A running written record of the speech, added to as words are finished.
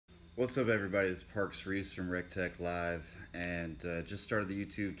What's up, everybody? This is Parks Reese from RecTech Live, and just started the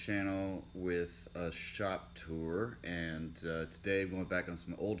YouTube channel with a shop tour. And today, I'm going back on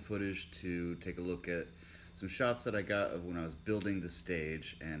some old footage to take a look at some shots that I got of when I was building the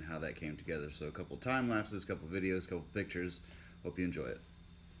stage and how that came together. So, a couple time lapses, a couple videos, a couple pictures. Hope you enjoy it.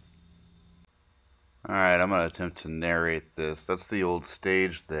 Alright, I'm going to attempt to narrate this. That's the old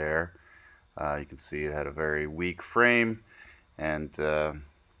stage there. You can see it had a very weak frame, and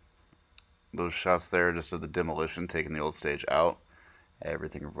those shots there just of the demolition, taking the old stage out.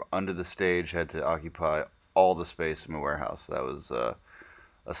 Everything under the stage had to occupy all the space in my warehouse. That was a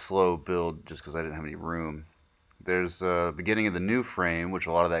slow build just because I didn't have any room. There's the beginning of the new frame, which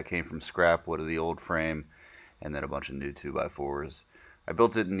a lot of that came from scrap wood of the old frame, and then a bunch of new 2x4s. I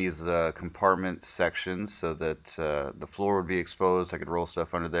built it in these compartment sections so that the floor would be exposed. I could roll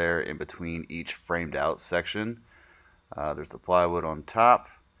stuff under there in between each framed out section. There's the plywood on top.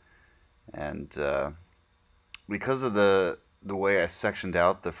 And because of the way I sectioned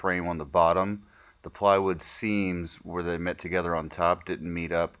out the frame on the bottom, the plywood seams where they met together on top didn't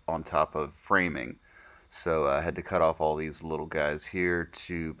meet up on top of framing. So I had to cut off all these little guys here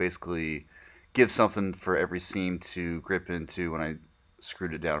to basically give something for every seam to grip into when I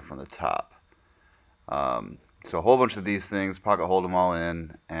screwed it down from the top. So a whole bunch of these things, pocket hold them all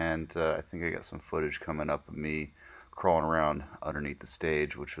in, and I think I got some footage coming up of me crawling around underneath the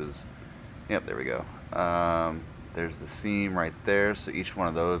stage, which was, yep, there we go. There's the seam right there, so each one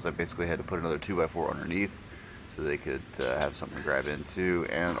of those I basically had to put another 2x4 underneath so they could have something to grab into,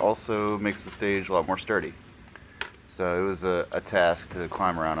 and also makes the stage a lot more sturdy. So it was a task to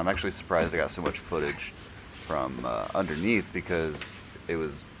climb around. I'm actually surprised I got so much footage from underneath, because it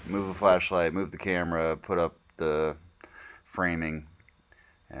was move a flashlight, move the camera, put up the framing,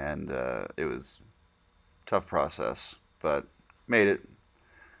 and it was a tough process, but made it.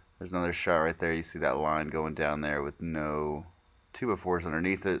 There's another shot right there. You see that line going down there with no 2x4s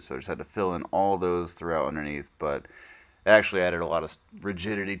underneath it, so I just had to fill in all those throughout underneath, but it actually added a lot of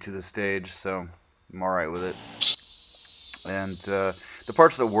rigidity to the stage, so I'm alright with it. And the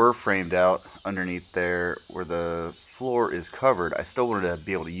parts that were framed out underneath there where the floor is covered, I still wanted to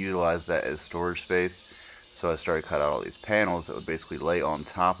be able to utilize that as storage space, so I started cutting out all these panels that would basically lay on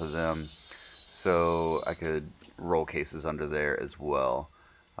top of them so I could roll cases under there as well.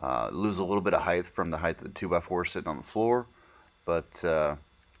 Lose a little bit of height from the height of the 2x4 sitting on the floor, but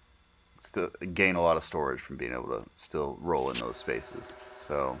still gain a lot of storage from being able to still roll in those spaces.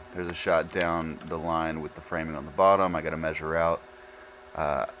 So there's a shot down the line with the framing on the bottom. I got to measure out.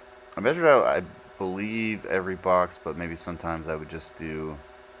 I measured out, I believe, every box, but maybe sometimes I would just do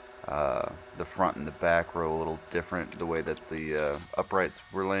the front and the back row a little different, the way that the uprights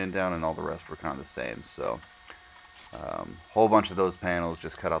were laying down, and all the rest were kind of the same. So whole bunch of those panels,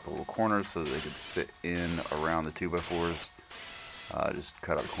 just cut out the little corners so that they could sit in around the 2x4s. Just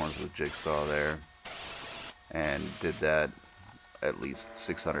cut out the corners with a jigsaw there, and did that at least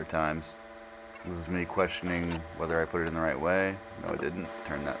 600 times. This is me questioning whether I put it in the right way. No, I didn't.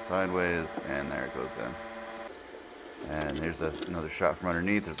 Turn that sideways, and there it goes in. And here's another shot from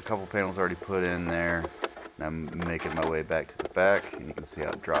underneath. There's a couple panels already put in there, and I'm making my way back to the back, and you can see how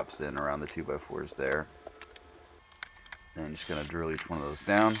it drops in around the 2x4s there. And I'm just going to drill each one of those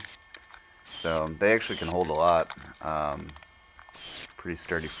down. So they actually can hold a lot. Pretty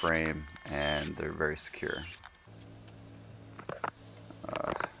sturdy frame, and they're very secure.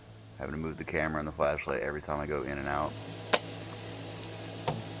 Having to move the camera and the flashlight every time I go in and out.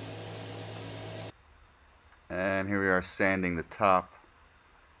 And here we are sanding the top,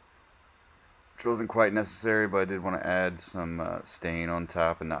 which wasn't quite necessary, but I did want to add some stain on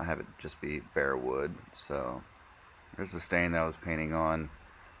top and not have it just be bare wood. So there's the stain that I was painting on.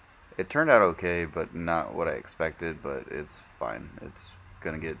 It turned out okay, but not what I expected, but it's fine. It's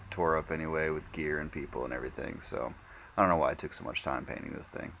gonna get tore up anyway with gear and people and everything, so I don't know why I took so much time painting this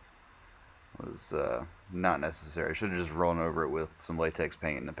thing. It was not necessary. I should have just rolled over it with some latex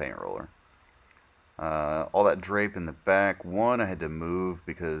paint and a paint roller. All that drape in the back, one I had to move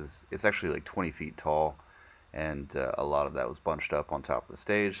because it's actually like 20 feet tall, and a lot of that was bunched up on top of the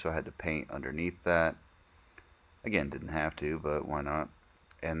stage, so I had to paint underneath that. Again, didn't have to, but why not?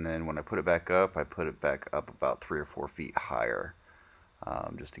 And then when I put it back up, I put it back up about 3 or 4 feet higher,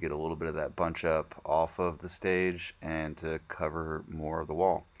 just to get a little bit of that bunch up off of the stage and to cover more of the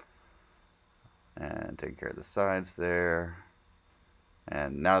wall. And taking care of the sides there.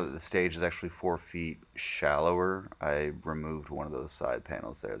 And now that the stage is actually 4 feet shallower, I removed one of those side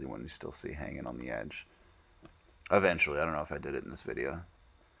panels there, the one you still see hanging on the edge. Eventually, I don't know if I did it in this video.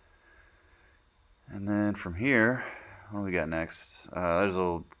 And then from here, what do we got next? There's a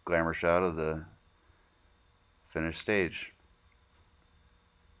little glamour shot of the finished stage.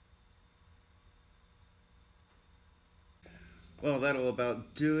 Well, that'll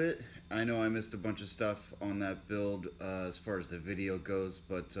about do it. I know I missed a bunch of stuff on that build as far as the video goes,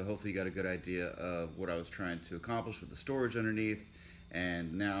 but hopefully you got a good idea of what I was trying to accomplish with the storage underneath.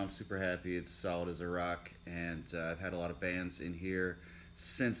 And now I'm super happy it's solid as a rock, and I've had a lot of bands in here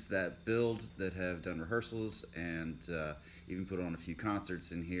since that build that have done rehearsals and even put on a few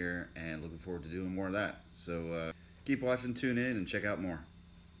concerts in here, and looking forward to doing more of that. So keep watching, tune in, and check out more.